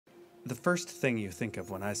The first thing you think of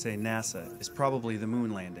when I say NASA is probably the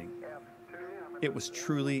moon landing. It was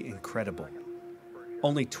truly incredible.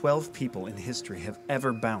 Only 12 people in history have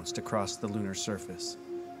ever bounced across the lunar surface.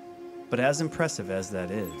 But as impressive as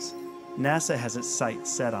that is, NASA has its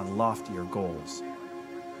sights set on loftier goals: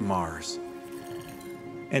 Mars.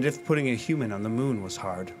 And if putting a human on the moon was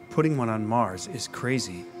hard, putting one on Mars is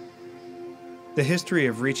crazy. The history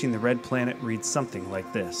of reaching the red planet reads something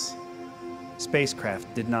like this.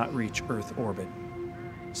 Spacecraft did not reach Earth orbit.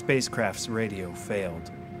 Spacecraft's radio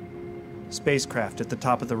failed. Spacecraft at the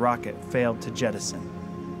top of the rocket failed to jettison.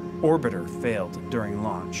 Orbiter failed during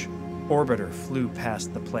launch. Orbiter flew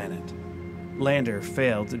past the planet. Lander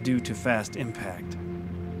failed due to fast impact.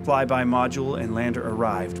 Flyby module and lander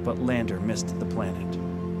arrived, but lander missed the planet.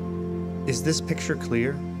 Is this picture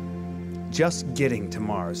clear? Just getting to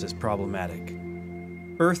Mars is problematic.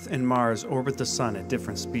 Earth and Mars orbit the Sun at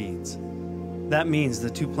different speeds. That means the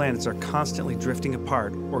two planets are constantly drifting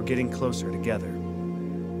apart or getting closer together.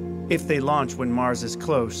 If they launch when Mars is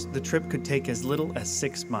close, the trip could take as little as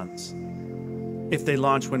 6 months. If they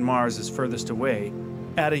launch when Mars is furthest away,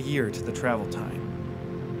 add a year to the travel time.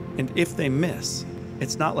 And if they miss,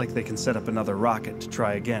 it's not like they can set up another rocket to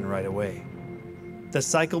try again right away. The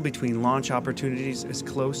cycle between launch opportunities is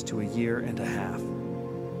close to a year and a half.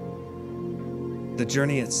 The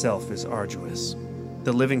journey itself is arduous.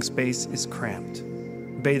 The living space is cramped.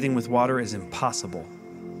 Bathing with water is impossible.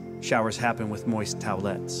 Showers happen with moist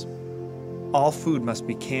towelettes. All food must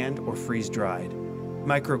be canned or freeze-dried.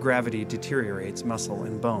 Microgravity deteriorates muscle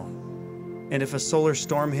and bone. And if a solar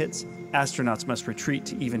storm hits, astronauts must retreat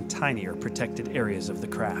to even tinier protected areas of the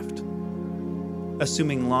craft.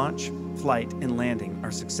 Assuming launch, flight, and landing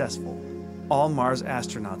are successful, all Mars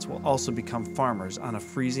astronauts will also become farmers on a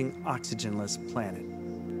freezing, oxygenless planet.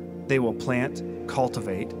 They will plant,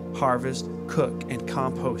 cultivate, harvest, cook, and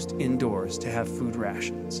compost indoors to have food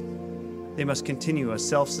rations. They must continue a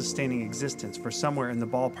self-sustaining existence for somewhere in the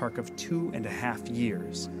ballpark of 2.5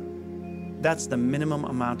 years. That's the minimum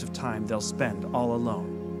amount of time they'll spend all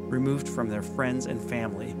alone, removed from their friends and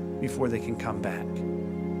family before they can come back.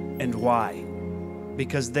 And why?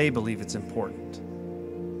 Because they believe it's important.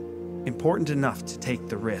 Important enough to take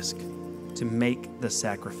the risk, to make the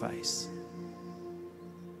sacrifice.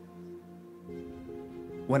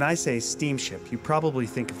 When I say steamship, you probably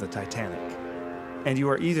think of the Titanic. And you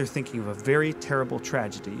are either thinking of a very terrible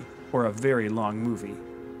tragedy or a very long movie.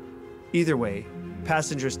 Either way,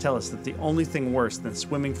 passengers tell us that the only thing worse than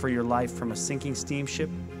swimming for your life from a sinking steamship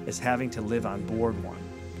is having to live on board one.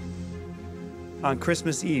 On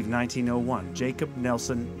Christmas Eve 1901, Jacob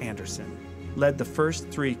Nelson Anderson led the first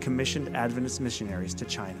 3 commissioned Adventist missionaries to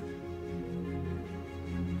China.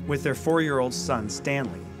 With their 4-year-old son,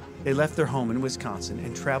 Stanley, they left their home in Wisconsin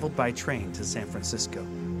and traveled by train to San Francisco.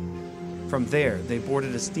 From there, they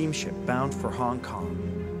boarded a steamship bound for Hong Kong.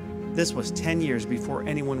 This was 10 years before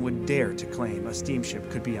anyone would dare to claim a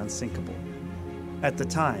steamship could be unsinkable. At the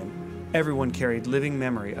time, everyone carried living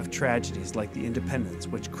memory of tragedies like the Independence,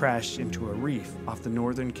 which crashed into a reef off the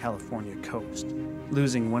northern California coast,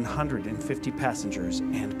 losing 150 passengers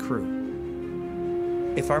and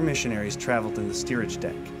crew. If our missionaries traveled in the steerage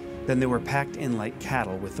deck, then they were packed in like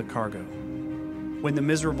cattle with the cargo. When the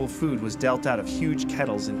miserable food was dealt out of huge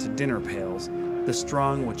kettles into dinner pails, the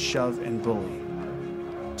strong would shove and bully.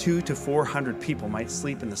 200 to 400 people might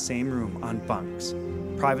sleep in the same room on bunks.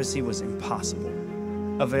 Privacy was impossible.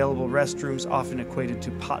 Available restrooms often equated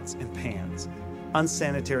to pots and pans.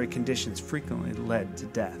 Unsanitary conditions frequently led to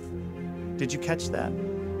death. Did you catch that?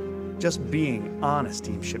 Just being on a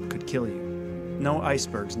steamship could kill you. No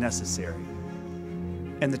icebergs necessary.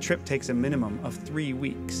 And the trip takes a minimum of 3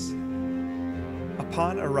 weeks.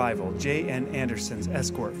 Upon arrival, J.N. Anderson's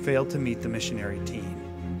escort failed to meet the missionary team.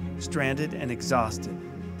 Stranded and exhausted,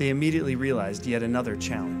 they immediately realized yet another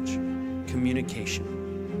challenge: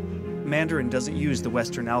 communication. Mandarin doesn't use the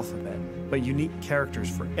Western alphabet, but unique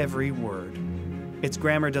characters for every word. Its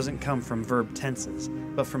grammar doesn't come from verb tenses,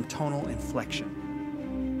 but from tonal inflection.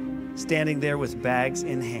 Standing there with bags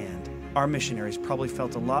in hand, our missionaries probably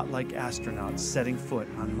felt a lot like astronauts setting foot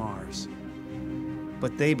on Mars.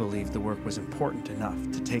 But they believed the work was important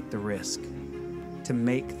enough to take the risk, to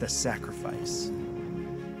make the sacrifice.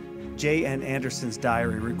 J.N. Anderson's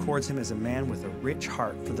diary records him as a man with a rich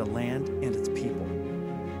heart for the land and its people.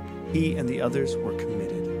 He and the others were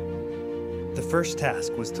committed. The first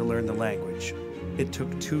task was to learn the language. It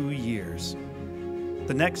took 2 years.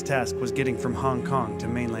 The next task was getting from Hong Kong to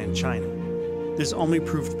mainland China. This only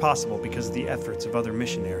proved possible because of the efforts of other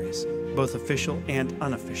missionaries, both official and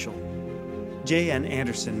unofficial. J.N.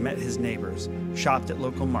 Anderson met his neighbors, shopped at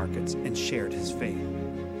local markets, and shared his faith.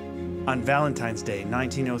 On Valentine's Day,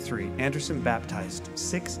 1903, Anderson baptized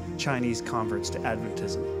 6 Chinese converts to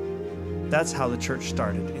Adventism. That's how the church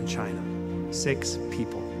started in China. 6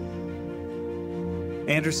 people.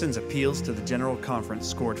 Anderson's appeals to the General Conference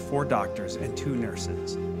scored 4 doctors and 2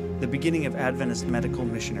 nurses, the beginning of Adventist medical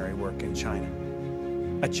missionary work in China.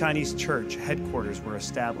 A Chinese church headquarters were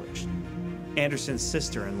established. Anderson's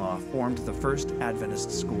sister-in-law formed the first Adventist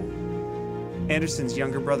school. Anderson's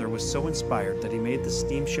younger brother was so inspired that he made the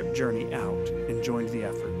steamship journey out and joined the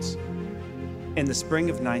efforts. In the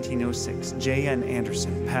spring of 1906, J.N.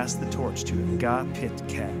 Anderson passed the torch to Nga Pit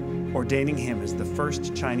Ket, ordaining him as the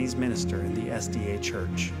first Chinese minister in the SDA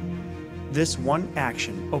church. This one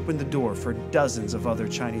action opened the door for dozens of other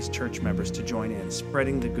Chinese church members to join in,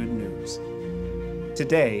 spreading the good news.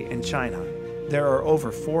 Today, in China, there are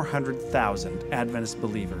over 400,000 Adventist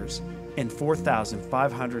believers in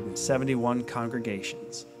 4,571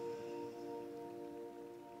 congregations.